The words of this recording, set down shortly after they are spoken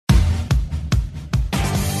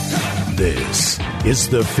This is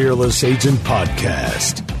the Fearless Agent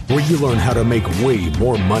Podcast, where you learn how to make way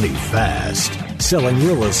more money fast selling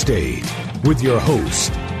real estate with your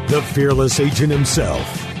host, the Fearless Agent himself,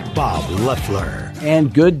 Bob Leffler.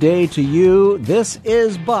 And good day to you. This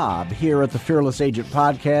is Bob here at the Fearless Agent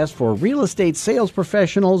Podcast for real estate sales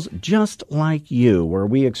professionals just like you, where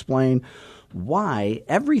we explain why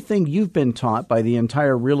everything you've been taught by the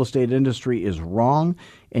entire real estate industry is wrong,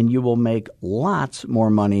 and you will make lots more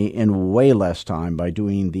money in way less time by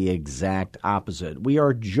doing the exact opposite. We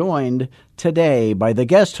are joined today by the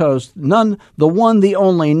guest host, the one, the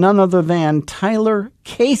only, none other than Tyler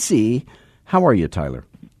Casey. How are you, Tyler?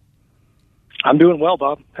 I'm doing well,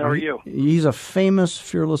 Bob. How are you? He's a famous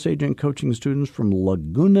Fearless Agent coaching student from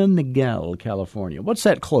Laguna, Niguel, California. What's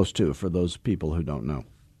that close to for those people who don't know,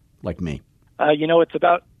 like me?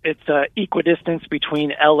 It's equidistance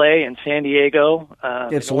between L.A. and San Diego.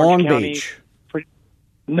 It's Long Beach.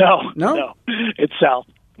 No. It's south.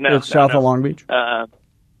 No, it's south of Long Beach? South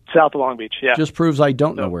of Long Beach, yeah. Just proves I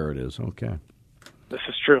don't know where it is. Okay. This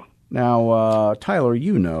is true. Now, Tyler,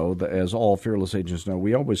 you know, as all Fearless Agents know,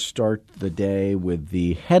 we always start the day with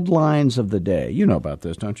the headlines of the day. You know about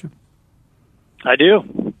this, don't you? I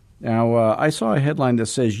do. Now, I saw a headline that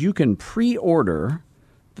says you can pre-order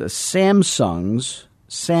the Samsung.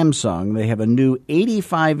 They have a new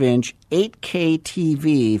 85-inch 8K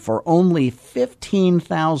TV for only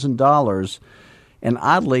 $15,000. And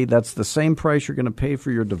oddly, that's the same price you're going to pay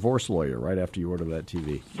for your divorce lawyer right after you order that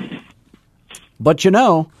TV. But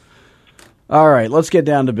all right, let's get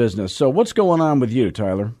down to business. So what's going on with you,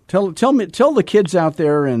 Tyler? Tell the kids out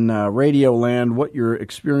there in Radio Land what your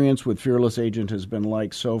experience with Fearless Agent has been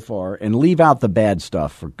like so far, and leave out the bad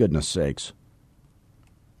stuff, for goodness sakes.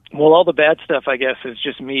 Well, all the bad stuff, I guess, is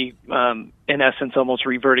just me, in essence, almost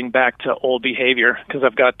reverting back to old behavior, because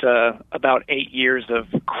I've got about 8 years of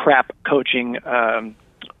crap coaching,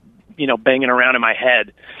 banging around in my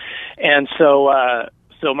head. And so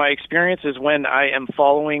my experience is when I am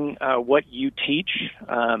following what you teach,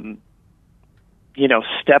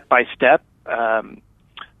 step by step,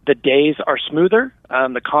 the days are smoother,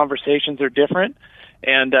 the conversations are different,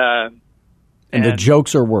 and the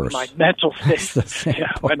jokes are worse. My mental state,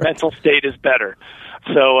 my mental state is better.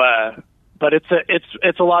 So, but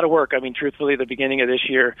it's a lot of work. I mean, truthfully, the beginning of this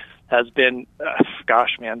year has been,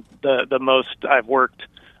 the most I've worked,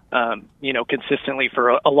 consistently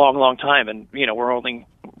for a long, long time. And we're only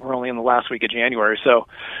in the last week of January. So,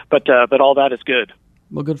 but all that is good.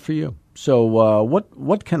 Well, good for you. So,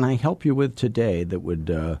 what can I help you with today that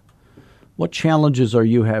would? What challenges are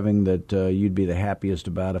you having that you'd be the happiest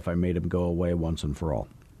about if I made them go away once and for all?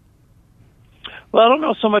 Well, I don't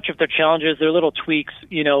know so much if they're challenges. They're little tweaks.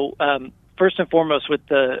 First and foremost, with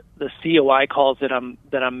the COI calls that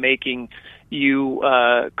I'm making, you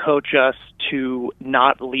coach us to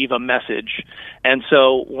not leave a message. And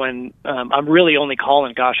so when I'm really only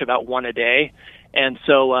calling, about one a day, and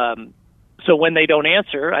so when they don't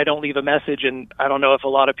answer, I don't leave a message, and I don't know if a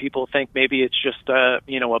lot of people think maybe it's just a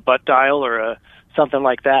butt dial or something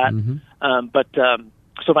like that. Mm-hmm.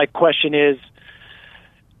 So my question is,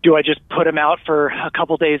 do I just put them out for a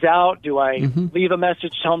couple days out? Do I leave a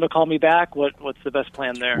message, tell them to call me back? What's the best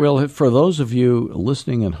plan there? Well, for those of you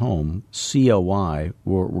listening at home, COI,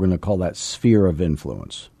 we're going to call that sphere of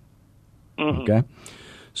influence. Mm-hmm. Okay?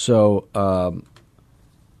 So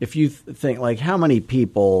if you think, like, how many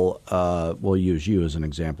people, we'll use you as an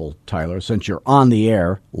example, Tyler, since you're on the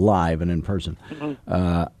air, live and in person,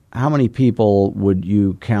 how many people would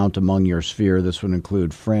you count among your sphere? This would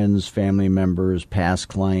include friends, family members, past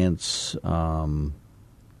clients,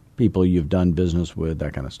 people you've done business with,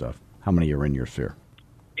 that kind of stuff. How many are in your sphere?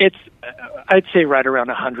 I'd say right around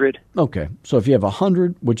 100. Okay. So if you have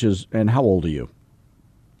 100, and how old are you?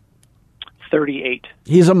 38.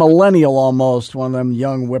 He's a millennial almost, one of them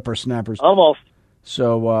young whippersnappers. Almost.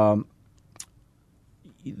 So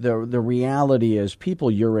the reality is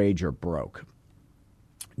people your age are broke,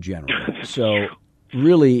 generally. So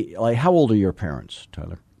really, like, how old are your parents,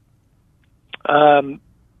 Tyler?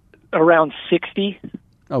 Around 60.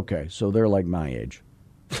 Okay, so they're like my age.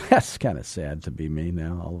 That's kind of sad to be me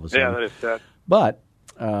now, all of a sudden. Yeah, that is sad. But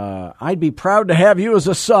I'd be proud to have you as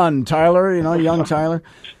a son, Tyler, young Tyler.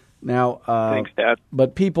 Now, thanks, Dad.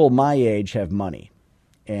 But people my age have money,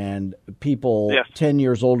 and people 10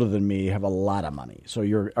 years older than me have a lot of money. So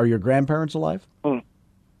are your grandparents alive? No,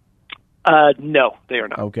 they are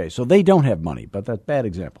not. Okay, so they don't have money, but that's a bad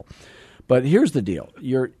example. But here's the deal.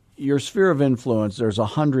 Your sphere of influence, there's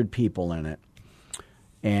 100 people in it,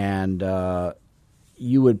 and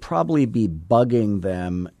you would probably be bugging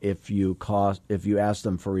them if you ask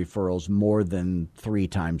them for referrals more than 3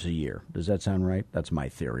 times a year. Does that sound right? That's my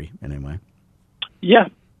theory, anyway. Yeah.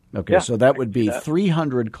 Okay, so that would be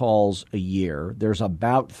 300 calls a year. There's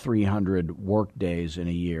about 300 work days in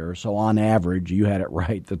a year. So on average, you had it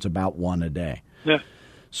right, that's about 1 a day. Yeah.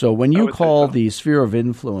 So when you call the sphere of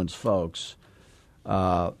influence folks,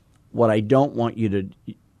 what I don't want you to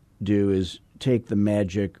do is take the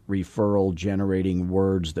magic referral generating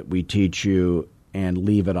words that we teach you and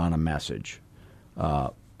leave it on a message.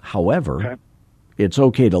 However, it's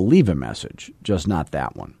okay to leave a message, just not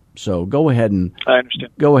that one. So go ahead and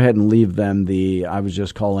leave them the "I was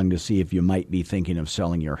just calling to see if you might be thinking of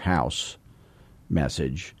selling your house"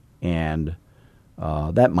 message, and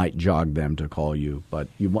that might jog them to call you. But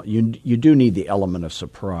you do need the element of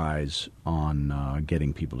surprise on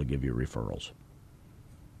getting people to give you referrals.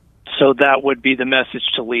 So that would be the message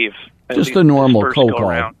to leave. Just a normal cold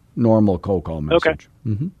call message. Okay.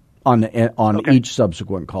 Mm-hmm. On each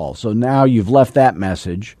subsequent call. So now you've left that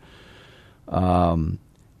message.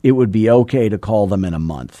 It would be okay to call them in a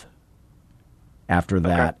month after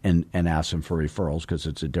that and ask them for referrals because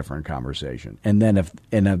it's a different conversation. And then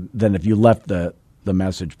if you left the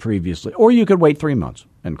message previously, or you could wait 3 months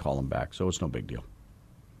and call them back. So it's no big deal.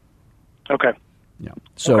 Okay. Yeah.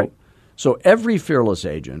 So every fearless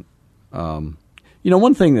agent,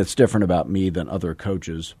 one thing that's different about me than other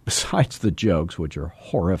coaches, besides the jokes, which are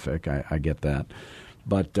horrific, I get that,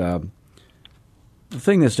 but the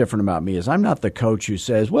thing that's different about me is I'm not the coach who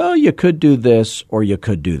says, well, you could do this or you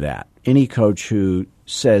could do that. Any coach who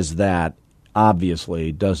says that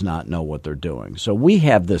obviously does not know what they're doing. So we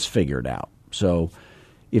have this figured out. So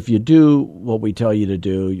if you do what we tell you to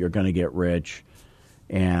do, you're going to get rich.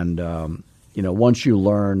 And, once you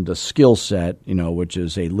learn the skill set, which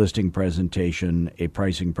is a listing presentation, a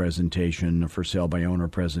pricing presentation, a for sale by owner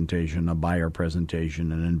presentation, a buyer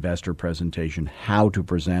presentation, an investor presentation, how to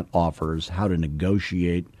present offers, how to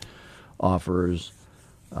negotiate offers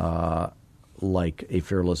like a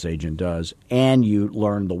fearless agent does, and you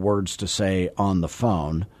learn the words to say on the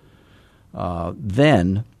phone,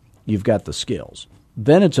 then you've got the skills.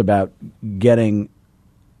 Then it's about getting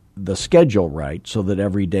the schedule right so that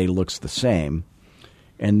every day looks the same.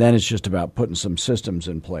 And then it's just about putting some systems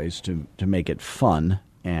in place to make it fun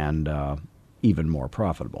and even more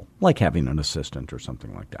profitable, like having an assistant or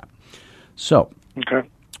something like that. So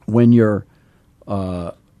when you're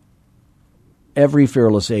every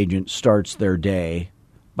fearless agent starts their day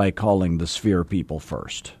by calling the sphere people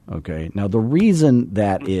first. Okay. Now, the reason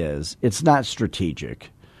that is, it's not strategic.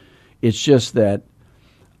 It's just that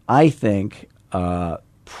I think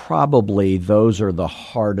probably those are the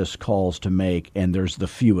hardest calls to make, and there's the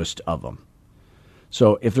fewest of them.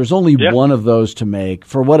 So if there's only one of those to make,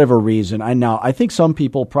 for whatever reason, I think some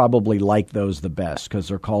people probably like those the best because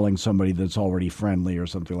they're calling somebody that's already friendly or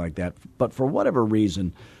something like that. But for whatever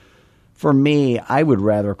reason, for me, I would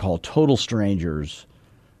rather call total strangers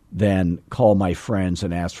than call my friends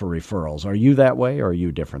and ask for referrals. Are you that way, or are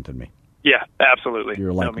you different than me? Yeah, absolutely.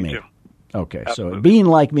 You're like me. Too. Okay, Absolutely. So being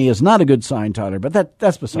like me is not a good sign, Tyler, but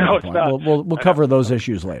that's beside the point. Not. We'll cover those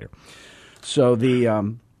issues later. So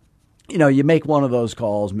you make one of those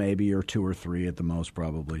calls, maybe, or 2 or 3 at the most,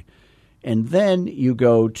 probably, and then you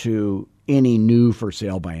go to any new for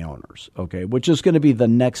sale by owners, okay, which is going to be the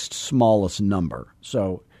next smallest number.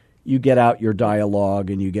 So you get out your dialogue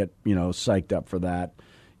and you get psyched up for that.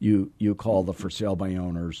 You call the for sale by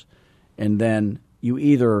owners, and then you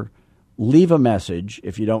either leave a message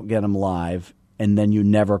if you don't get them live, and then you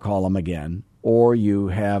never call them again, or you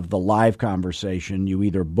have the live conversation. You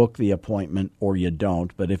either book the appointment or you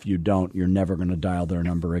don't, but if you don't, you're never going to dial their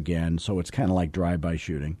number again. So it's kind of like drive-by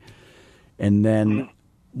shooting. And then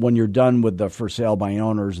when you're done with the for sale by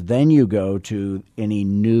owners, then you go to any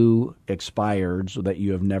new expireds so that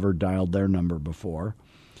you have never dialed their number before,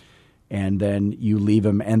 and then you leave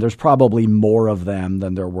them, and there's probably more of them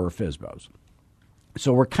than there were FSBOs.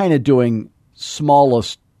 So we're kind of doing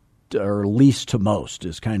smallest or least to most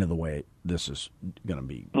is kind of the way this is going to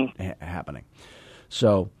be happening.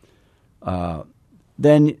 So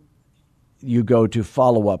then you go to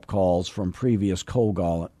follow-up calls from previous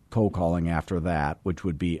cold calling after that, which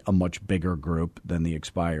would be a much bigger group than the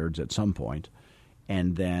expireds at some point.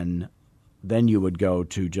 And then you would go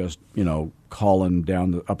to just, calling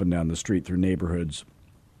up and down the street through neighborhoods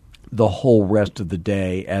the whole rest of the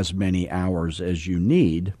day, as many hours as you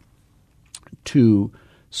need to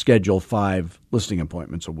schedule 5 listing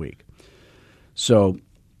appointments a week. So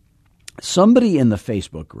somebody in the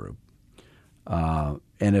Facebook group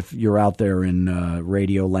And if you're out there in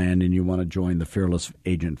radio land and you want to join the Fearless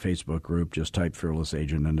Agent Facebook group, just type Fearless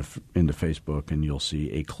Agent into Facebook, and you'll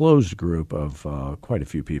see a closed group of quite a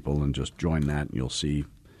few people, and just join that, and you'll see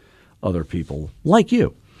other people like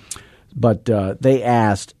you. But they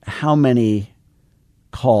asked, how many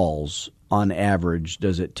calls on average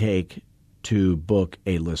does it take to book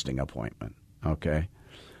a listing appointment? Okay.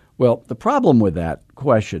 Well, the problem with that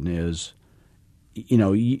question is,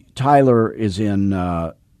 Tyler is in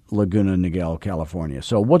Laguna, Niguel, California.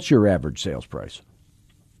 So what's your average sales price?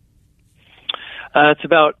 It's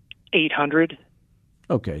about $800.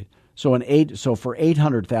 Okay. So for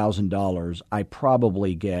 $800,000, I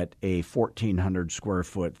probably get a 1,400 square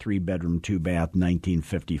foot, 3-bedroom, 2-bath,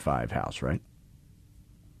 1955 house, right?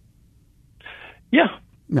 Yeah.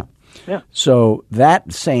 No. Yeah. So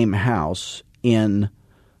that same house in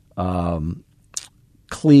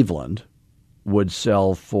Cleveland would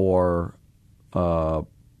sell for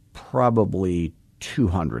probably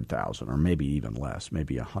 $200,000, or maybe even less,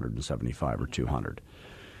 maybe $175,000 or $200,000.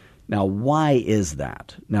 Now, why is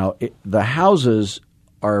that? Now, the houses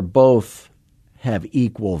are both have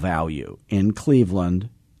equal value in Cleveland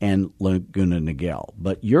and Laguna Niguel,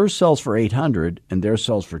 but yours sells for $800,000 and theirs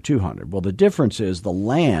sells for $200,000. Well, the difference is the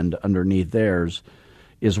land underneath theirs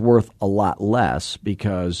is worth a lot less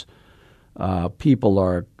because people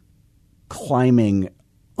are climbing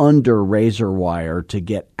under razor wire to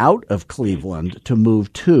get out of Cleveland to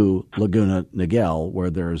move to Laguna Niguel, where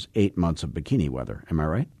there's 8 months of bikini weather. Am I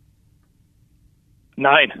right?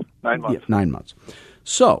 9 months. Yeah, 9 months.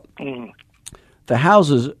 So the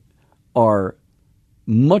houses are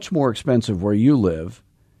much more expensive where you live,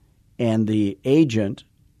 and the agent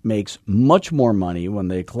makes much more money when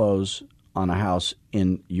they close on a house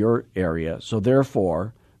in your area. So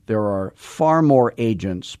therefore, there are far more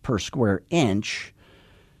agents per square inch.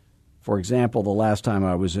 For example, the last time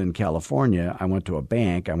I was in California, I went to a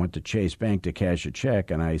bank. I went to Chase Bank to cash a check,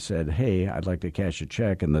 and I said, "Hey, I'd like to cash a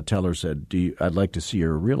check." And the teller said, "I'd like to see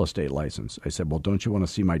your real estate license." I said, "Well, don't you want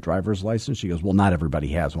to see my driver's license?" She goes, "Well, not everybody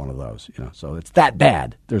has one of those, so it's that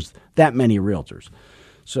bad. There's that many realtors."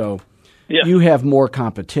 So you have more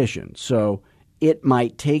competition. So it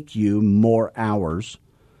might take you more hours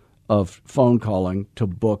of phone calling to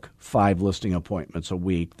book 5 listing appointments a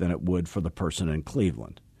week than it would for the person in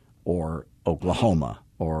Cleveland or Oklahoma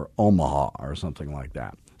or Omaha or something like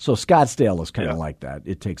that. So Scottsdale is kind of like that.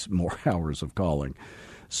 It takes more hours of calling.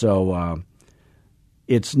 So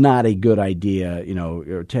it's not a good idea.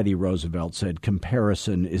 Teddy Roosevelt said,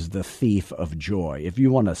 comparison is the thief of joy. If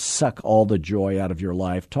you want to suck all the joy out of your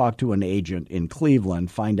life, talk to an agent in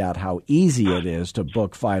Cleveland, find out how easy it is to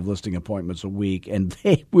book 5 listing appointments a week, and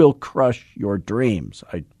they will crush your dreams.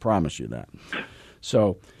 I promise you that.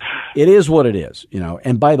 So it is what it is,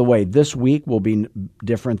 And by the way, this week will be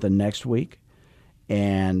different than next week,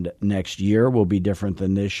 and next year will be different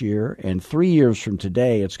than this year. And 3 years from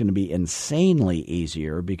today, it's going to be insanely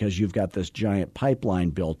easier because you've got this giant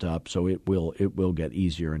pipeline built up. So it will get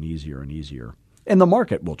easier and easier and easier. And the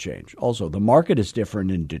market will change. Also, the market is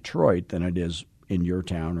different in Detroit than it is in your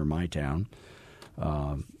town or my town.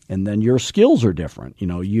 And then your skills are different.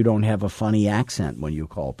 You don't have a funny accent when you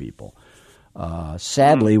call people.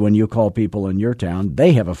 Sadly, when you call people in your town,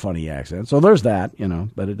 they have a funny accent. So there's that,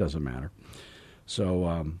 but it doesn't matter.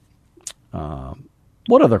 So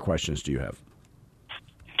what other questions do you have?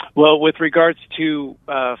 Well, with regards to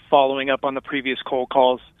following up on the previous cold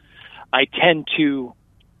calls, I tend to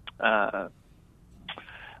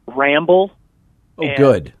ramble. Oh,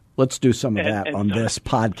 good. Let's do some of that on this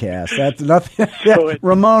podcast. That's nothing.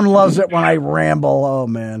 Ramon loves it when I ramble. Oh,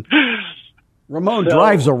 man. Ramon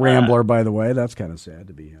drives a Rambler, by the way. That's kind of sad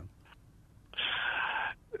to be him.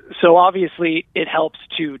 So obviously it helps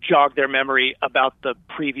to jog their memory about the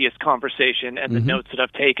previous conversation and the notes that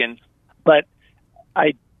I've taken. But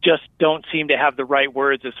I just don't seem to have the right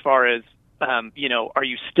words as far as, are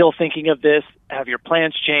you still thinking of this? Have your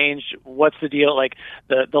plans changed? What's the deal? Like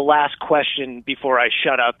the last question before I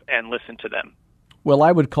shut up and listen to them. Well,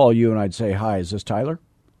 I would call you and I'd say, "Hi, is this Tyler?"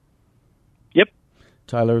 Yep.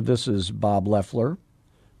 Tyler, this is Bob Loeffler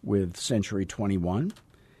with Century 21,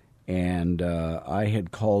 and I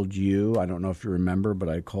had called you. I don't know if you remember, but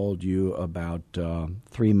I called you about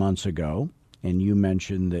 3 months ago, and you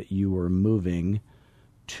mentioned that you were moving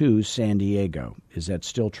to San Diego. Is that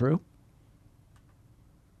still true?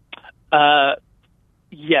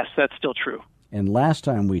 Yes, that's still true. And last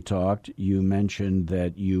time we talked, you mentioned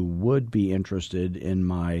that you would be interested in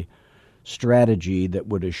my strategy that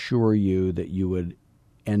would assure you that you would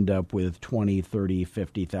end up with $20,000, $30,000,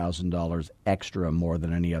 $50,000 extra more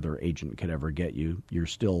than any other agent could ever get you, you're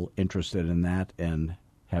still interested in that and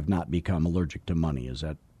have not become allergic to money. Is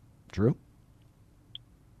that true?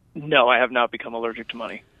 No, I have not become allergic to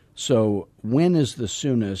money. So when is the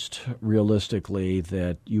soonest, realistically,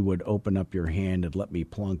 that you would open up your hand and let me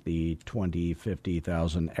plunk the $20,000,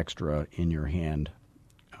 $50,000 extra in your hand?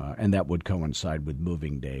 And that would coincide with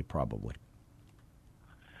moving day, probably.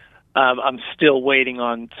 I'm still waiting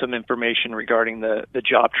on some information regarding the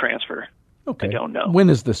job transfer. Okay. I don't know. When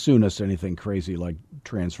is the soonest anything crazy like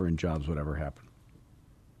transferring jobs would ever happen?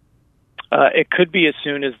 It could be as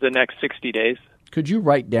soon as the next 60 days. Could you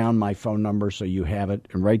write down my phone number so you have it?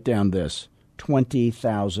 And write down this,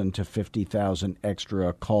 20,000 to 50,000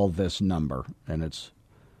 extra, call this number. And it's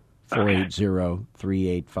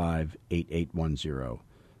 480-385-8810.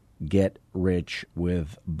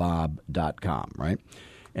 GetRichWithBob.com, right?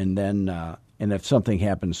 And then, and if something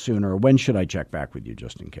happens sooner, when should I check back with you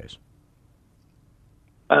just in case?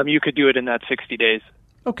 You could do it in that 60 days.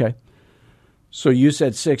 Okay. So you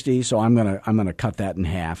said 60, so I'm gonna cut that in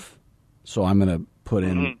half. So I'm gonna put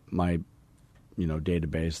in my,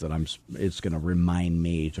 database that it's gonna remind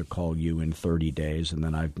me to call you in 30 days, and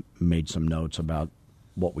then I've made some notes about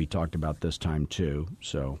what we talked about this time too.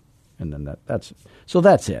 So, and then that's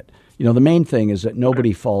it. The main thing is that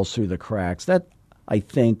nobody falls through the cracks. That I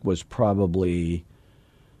think was probably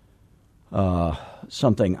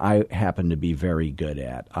something I happen to be very good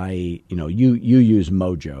at. You use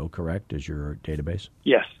Mojo, correct, as your database?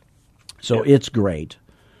 Yes. So it's great.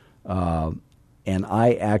 And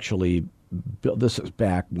I actually built, this is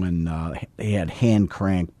back when they had hand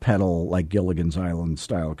crank pedal, like Gilligan's Island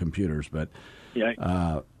style computers, but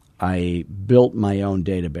I built my own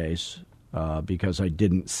database because I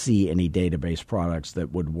didn't see any database products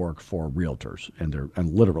that would work for realtors, and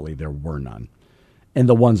literally there were none. And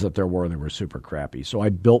the ones that there were, they were super crappy. So I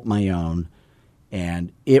built my own,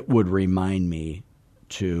 and it would remind me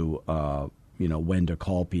to, when to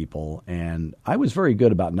call people. And I was very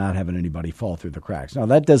good about not having anybody fall through the cracks. Now,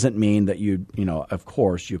 that doesn't mean that of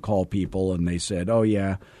course, you call people and they said, oh,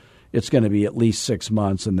 yeah, it's going to be at least 6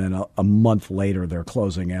 months. And then a month later, they're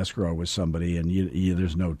closing escrow with somebody, and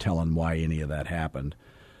there's no telling why any of that happened.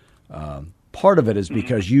 Part of it is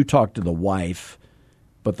because you talked to the wife,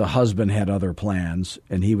 but the husband had other plans,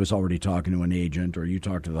 and he was already talking to an agent, or you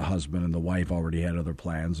talked to the husband and the wife already had other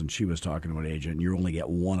plans, and she was talking to an agent, and you only get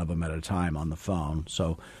one of them at a time on the phone.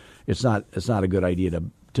 So it's not a good idea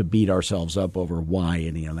to beat ourselves up over why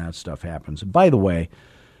any of that stuff happens. And by the way,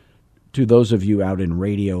 to those of you out in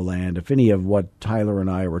radio land, if any of what Tyler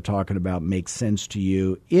and I were talking about makes sense to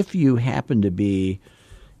you, if you happen to be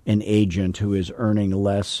an agent who is earning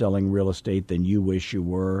less selling real estate than you wish you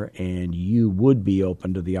were, and you would be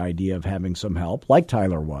open to the idea of having some help, like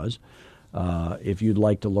Tyler was, if you'd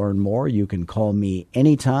like to learn more, you can call me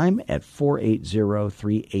anytime at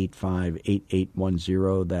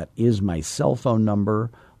 480-385-8810. That is my cell phone number.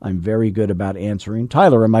 I'm very good about answering.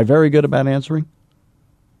 Tyler, am I very good about answering?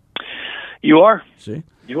 You are. See?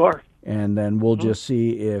 You are. And then we'll just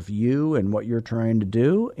see if you and what you're trying to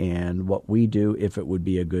do and what we do, if it would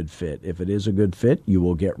be a good fit. If it is a good fit, you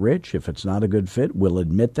will get rich. If it's not a good fit, we'll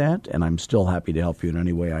admit that, and I'm still happy to help you in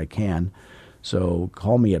any way I can. So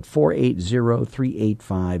call me at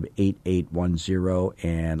 480-385-8810,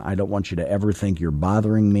 and I don't want you to ever think you're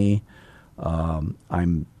bothering me.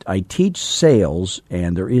 I teach sales,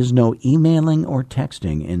 and there is no emailing or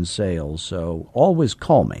texting in sales, so always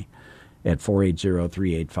call me at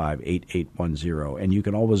 480-385-8810. And you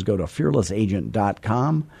can always go to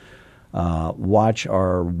fearlessagent.com, watch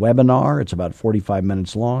our webinar. It's about 45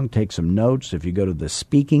 minutes long. Take some notes. If you go to the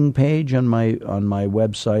speaking page on my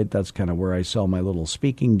website, that's kind of where I sell my little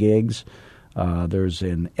speaking gigs. There's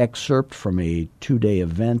an excerpt from a 2-day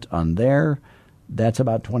event on there. That's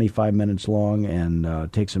about 25 minutes long,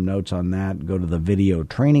 and take some notes on that. Go to the video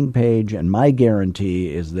training page, and my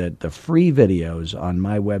guarantee is that the free videos on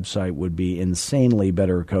my website would be insanely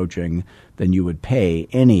better coaching than you would pay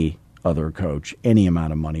any other coach any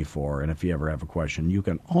amount of money for. And if you ever have a question, you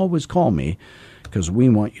can always call me because we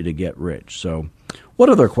want you to get rich. So what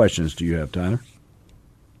other questions do you have, Tyler?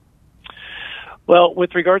 Well,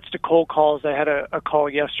 with regards to cold calls, I had a call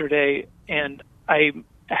yesterday, and I'm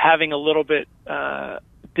having a little bit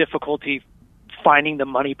difficulty finding the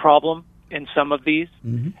money problem in some of these.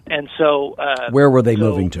 And so where were they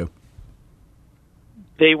moving to?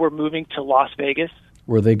 They were moving to Las Vegas.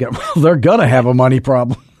 Where they got? Well, they're gonna have a money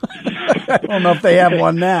problem. I don't know if they have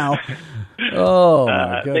one now. Oh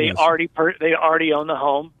my goodness! They already own the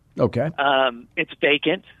home. Okay. It's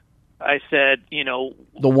vacant. I said,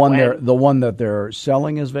 the one that they're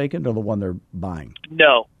selling is vacant, or the one they're buying?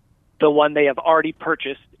 No, the one they have already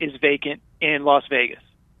purchased is vacant in Las Vegas.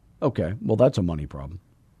 Okay, well, that's a money problem.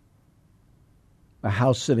 A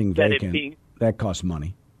house sitting vacant, that costs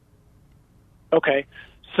money. Okay,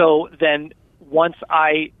 so then once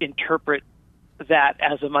I interpret that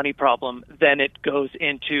as a money problem, then it goes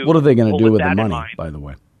into... What are they going to do with the money, by the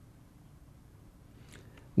way?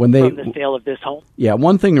 From the sale of this home? Yeah,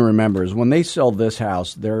 one thing to remember is when they sell this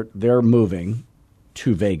house, they're moving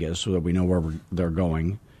to Vegas so that we know where they're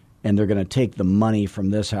going, and they're going to take the money from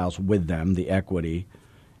this house with them, the equity,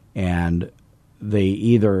 and they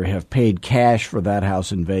either have paid cash for that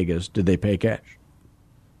house in Vegas. Did they pay cash?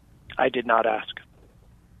 I did not ask.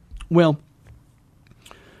 Well,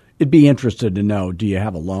 it'd be interested to know, do you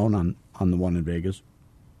have a loan on the one in Vegas?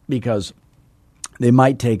 Because they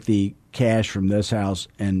might take the cash from this house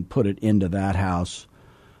and put it into that house.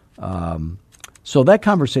 So that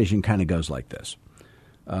conversation kind of goes like this.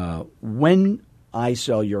 When I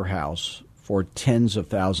sell your house for tens of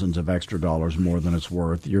thousands of extra dollars more than it's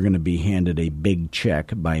worth, you're going to be handed a big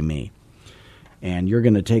check by me. And you're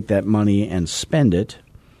going to take that money and spend it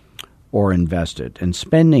or invest it. And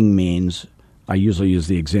spending means, I usually use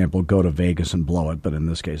the example, go to Vegas and blow it, but in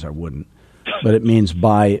this case I wouldn't. But it means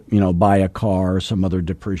buy a car, some other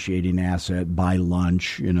depreciating asset, buy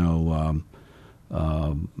lunch, take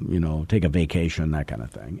a vacation, that kind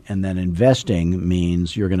of thing. And then investing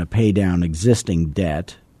means you're going to pay down existing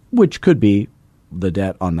debt, which could be the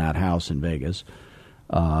debt on that house in Vegas.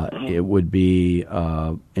 It would be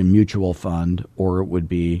a mutual fund, or it would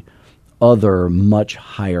be other much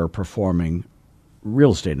higher performing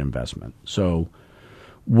real estate investment. So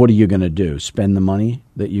what are you going to do? Spend the money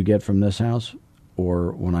that you get from this house?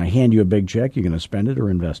 Or when I hand you a big check, you're going to spend it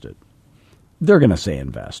or invest it? They're going to say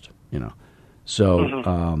invest,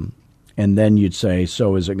 So, and then you'd say,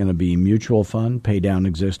 so is it going to be mutual fund, pay down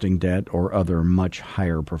existing debt, or other much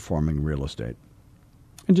higher performing real estate?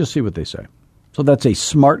 And just see what they say. So that's a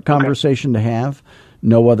smart conversation to have.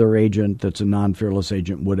 No other agent that's a non-fearless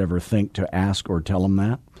agent would ever think to ask or tell them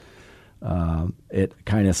that. It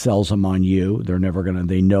kind of sells them on you.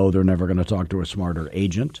 They know they're never going to talk to a smarter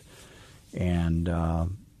agent. And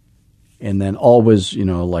then always,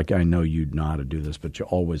 like I know you know how to do this, but you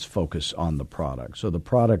always focus on the product. So the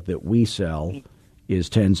product that we sell is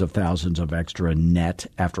tens of thousands of extra net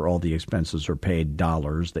after all the expenses are paid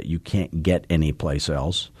dollars that you can't get anyplace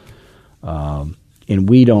else. And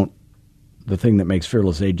we don't, the thing that makes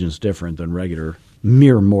fearless agents different than regular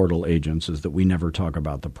mere mortal agents is that we never talk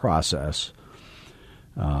about the process.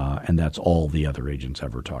 And that's all the other agents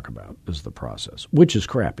ever talk about is the process, which is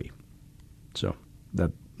crappy. So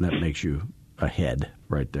that makes you ahead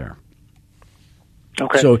right there.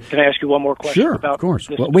 Okay. So, can I ask you one more question? Sure, about of course.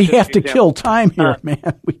 This well, we have to example? kill time here,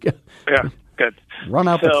 man. We got good. Run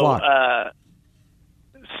out the clock.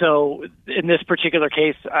 So in this particular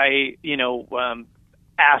case, I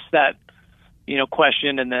asked that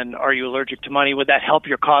question, and then, are you allergic to money? Would that help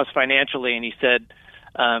your cause financially? And he said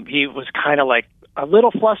he was kind of like a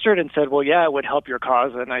little flustered and said, well, yeah, it would help your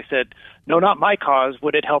cause. And I said, no, not my cause.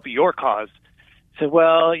 Would it help your cause? He said,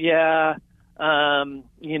 well, yeah.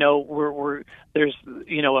 There's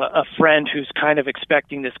a friend who's kind of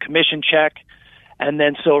expecting this commission check, and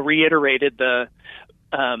then so reiterated the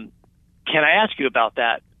can I ask you about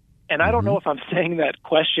that? And I don't know if I'm saying that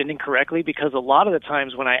question incorrectly, because a lot of the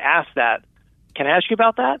times when I ask that, can I ask you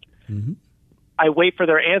about that? Mm-hmm. I wait for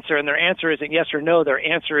their answer, and their answer isn't yes or no. Their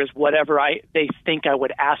answer is whatever they think I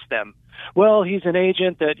would ask them. Well, he's an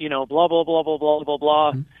agent that, blah, blah, blah, blah, blah, blah,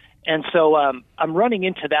 blah. Mm-hmm. And so I'm running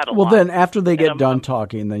into that a lot. Well, then after they get done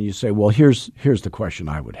talking, then you say, well, here's the question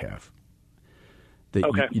I would have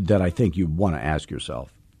that I think you want to ask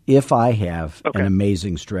yourself. If I have an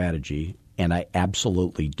amazing strategy, and I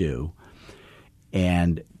absolutely do,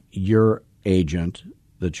 and your agent,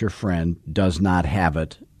 that's your friend, does not have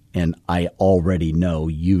it, and I already know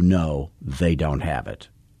they don't have it,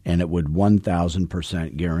 and it would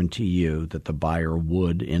 1,000% guarantee you that the buyer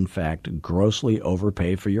would, in fact, grossly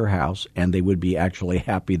overpay for your house, and they would be actually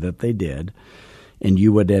happy that they did, and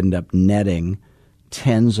you would end up netting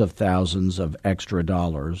tens of thousands of extra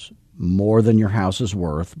dollars, more than your house is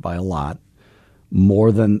worth by a lot,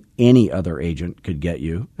 more than any other agent could get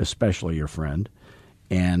you, especially your friend.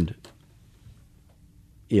 And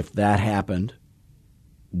if that happened,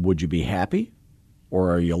 would you be happy,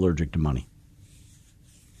 or are you allergic to money?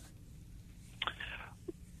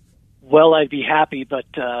 Well, I'd be happy, but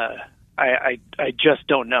I just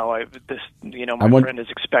don't know. My friend is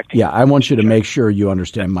expecting. Yeah, I want you to make sure you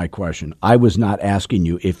understand my question. I was not asking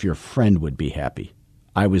you if your friend would be happy.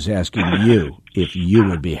 I was asking you if you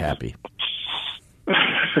would be happy.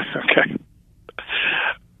 Okay.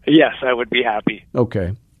 Yes, I would be happy.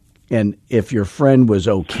 Okay. And if your friend was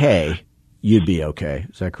okay, you'd be okay.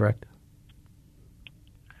 Is that correct?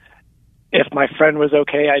 If my friend was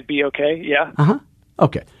okay, I'd be okay. Yeah. Uh-huh.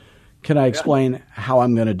 Okay. Can I explain how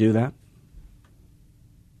I'm going to do that?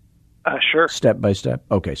 Sure. Step by step.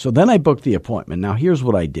 Okay. So then I booked the appointment. Now, here's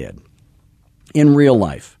what I did. In real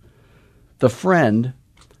life, the friend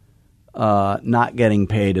not getting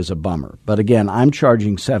paid is a bummer. But again, I'm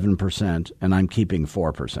charging 7% and I'm keeping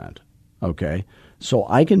 4%. Okay. So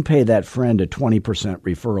I can pay that friend a 20%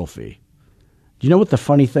 referral fee. Do you know what the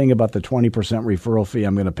funny thing about the 20% referral fee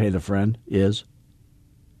I'm going to pay the friend is?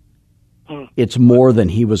 It's more than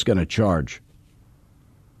he was going to charge.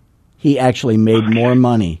 He actually made more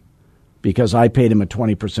money because I paid him a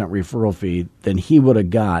 20% referral fee than he would have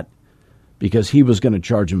got because he was going to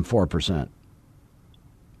charge him 4%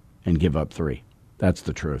 and give up 3%. That's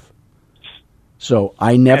the truth. So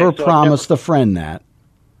I never promised the friend that.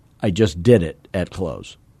 I just did it at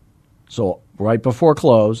close. So right before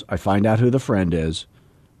close, I find out who the friend is.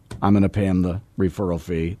 I'm going to pay him the referral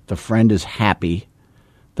fee. The friend is happy.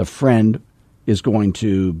 The friend is going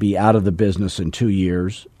to be out of the business in 2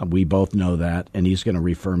 years. We both know that. And he's going to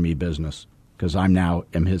refer me business because I now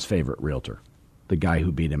am his favorite realtor, the guy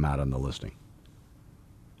who beat him out on the listing.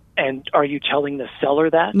 And are you telling the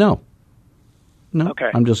seller that? No.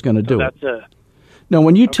 Okay. I'm just going to do it. That's No,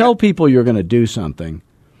 when you tell people you're going to do something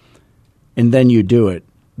and then you do it,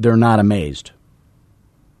 they're not amazed.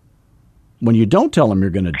 When you don't tell them you're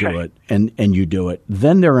going to do it and you do it,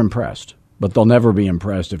 then they're impressed. But they'll never be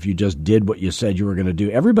impressed if you just did what you said you were going to do.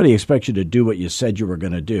 Everybody expects you to do what you said you were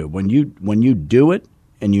going to do. When you do it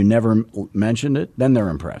and you never mentioned it, then they're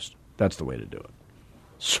impressed. That's the way to do it.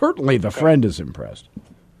 Certainly the friend is impressed.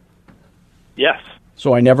 Yes.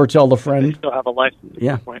 So I never tell the friend. They still have a license.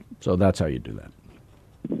 Yeah. Point. So that's how you do that.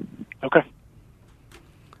 Okay.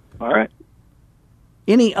 All right.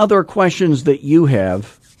 Any other questions that you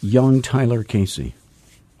have, young Tyler Casey,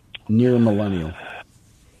 near millennial?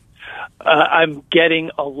 I'm getting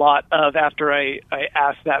a lot of, after I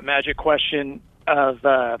asked that magic question of,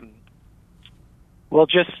 well,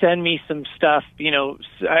 just send me some stuff. You know,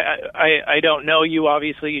 I don't know you,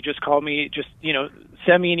 obviously. You just called me. Just, you know,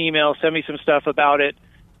 send me an email, send me some stuff about it,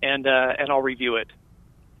 and I'll review it.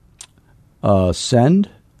 Send?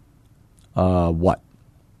 What?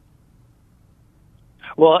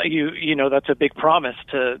 Well, you know, that's a big promise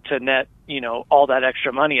to net, you know, all that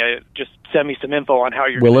extra money. Just send me some info on how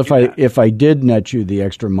you're going to do that. If I did net you the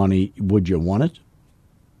extra money, would you want it?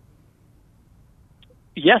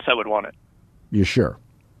 Yes, I would want it. You sure?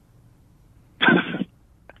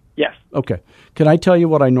 Yes. Okay. Can I tell you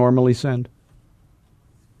what I normally send?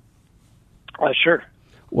 Sure.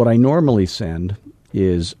 What I normally send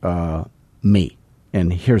is me,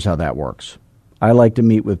 and here's how that works. I like to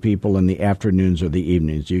meet with people in the afternoons or the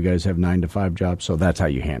evenings. You guys have 9 to 5 jobs, so that's how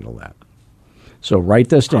you handle that. So write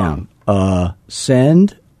this down.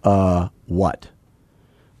 Send what?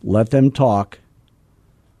 Let them talk.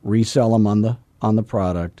 Resell them on the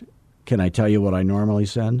product. Can I tell you what I normally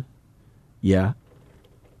send? Yeah.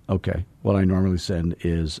 Okay. What I normally send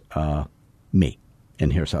is me,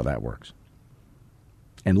 and here's how that works.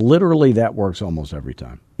 And literally that works almost every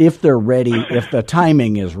time. If they're ready, if the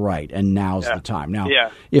timing is right, and now's the time. Now,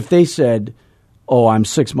 if they said, oh, I'm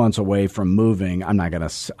 6 months away from moving, I'm not going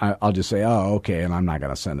to, I'll just say, oh, okay, and I'm not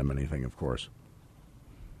going to send them anything, of course.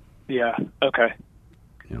 Yeah, okay.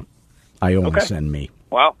 You know, I only send me.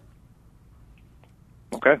 Wow.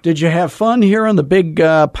 Okay. Did you have fun here on the big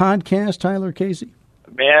podcast, Tyler Casey?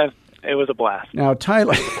 Man, it was a blast. Now,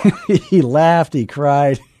 Tyler, he laughed, he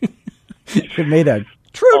cried. It made a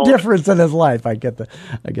true difference in his life. I get the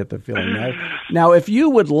feeling. Now, if you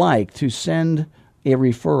would like to send a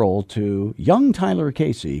referral to young Tyler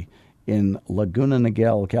Casey in Laguna,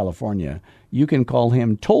 Niguel, California, you can call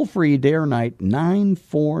him toll-free day or night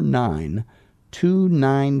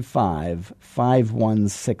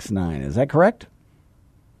 949-295-5169. Is that correct?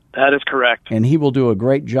 That is correct. And he will do a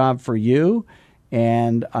great job for you.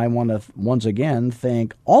 And I want to once again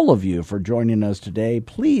thank all of you for joining us today.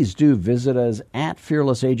 Please do visit us at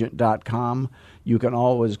fearlessagent.com. You can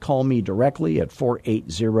always call me directly at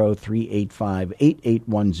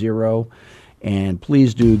 480-385-8810. And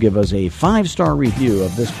please do give us a 5-star review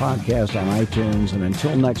of this podcast on iTunes. And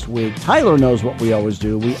until next week, Tyler knows what we always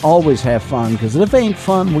do. We always have fun, because if it ain't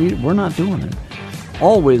fun, we're not doing it.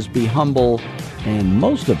 Always be humble, and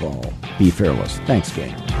most of all, be fearless. Thanks,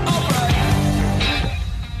 gang.